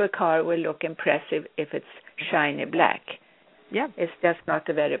 cheaper car will look impressive if it's shiny black. Yeah. It's just not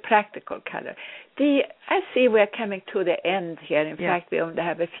a very practical color. I see we're coming to the end here. In fact, we only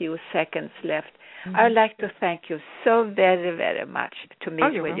have a few seconds left. Mm-hmm. I'd like to thank you so very, very much to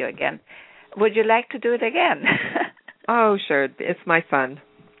meet with you again. Would you like to do it again? Oh, sure. It's my fun.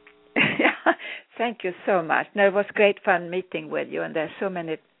 Thank you so much. No, it was great fun meeting with you, and there's so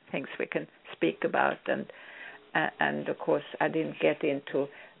many things we can speak about. And of course, I didn't get into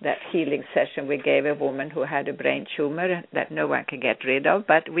that healing session we gave a woman who had a brain tumor that no one can get rid of,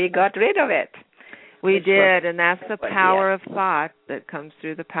 but we got rid of it. We did, and that's the power of thought that comes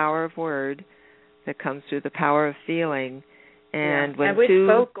through the power of word, that comes through the power of feeling. And when we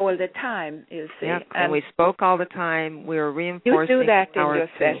spoke all the time, you see. Yep, and we spoke all the time. We were reinforcing. You do that in your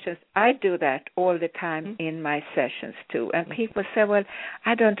sessions. I do that all the time in my sessions, too. And people say, well,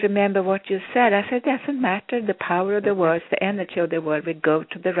 I don't remember what you said. I said, it doesn't matter. The power of the words, the energy of the word will go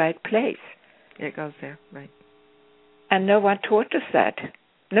to the right place. It goes there, right. And no one taught us that.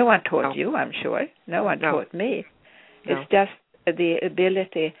 No one taught you, I'm sure. No one taught me. No. It's just the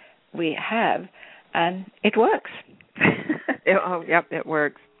ability we have, and it works. It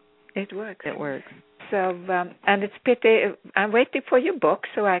works. It works. It works. So, and it's pity. I'm waiting for your book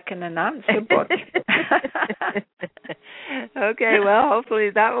so I can announce your book. Okay, well,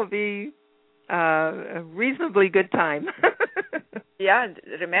 hopefully that will be a reasonably good time. Yeah,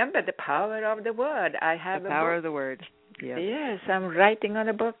 remember the power of the word. I have the power of the word. Yes. Yes, I'm writing on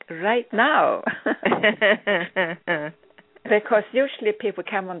a book right now. Because usually people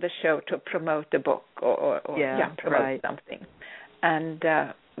come on the show to promote the book or promote something. And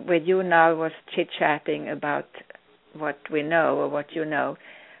with you now was chit-chatting about what we know or what you know,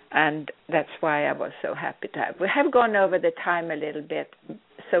 and that's why I was so happy to have. We have gone over the time a little bit,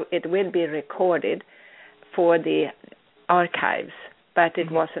 so it will be recorded for the archives, but it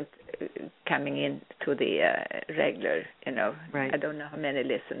wasn't coming in to the regular, Right. I don't know how many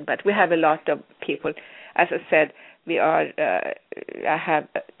listen, but we have a lot of people. As I said, we are, I have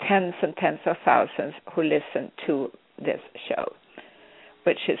tens and tens of thousands who listen to this show,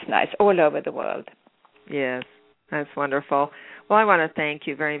 which is nice, all over the world. Yes, that's wonderful. Well, I want to thank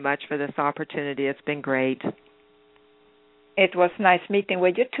you very much for this opportunity. It's been great. It was nice meeting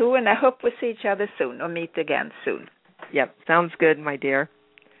with you, too, and I hope we see each other soon or meet again soon. Yep, sounds good, my dear.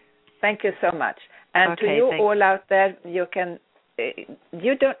 Thank you so much. And to you all out there, you can, do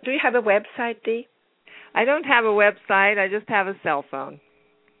you have a website, Dee? I don't have a website. I just have a cell phone.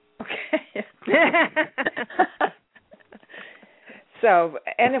 Okay. So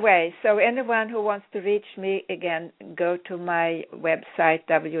anyway, anyone who wants to reach me, again, go to my website,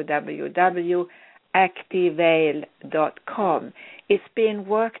 www.activale.com. It's being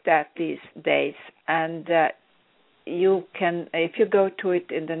worked at these days, and you can, if you go to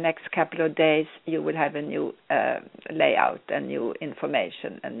it in the next couple of days, you will have a new layout, and new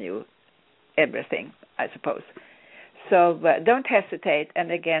information, and new everything, I suppose. So don't hesitate.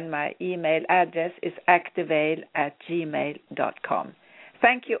 And again, my email address is activale@gmail.com.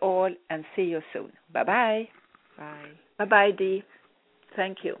 Thank you all, and see you soon. Bye-bye. Bye. Bye-bye, Dee.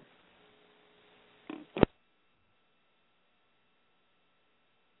 Thank you.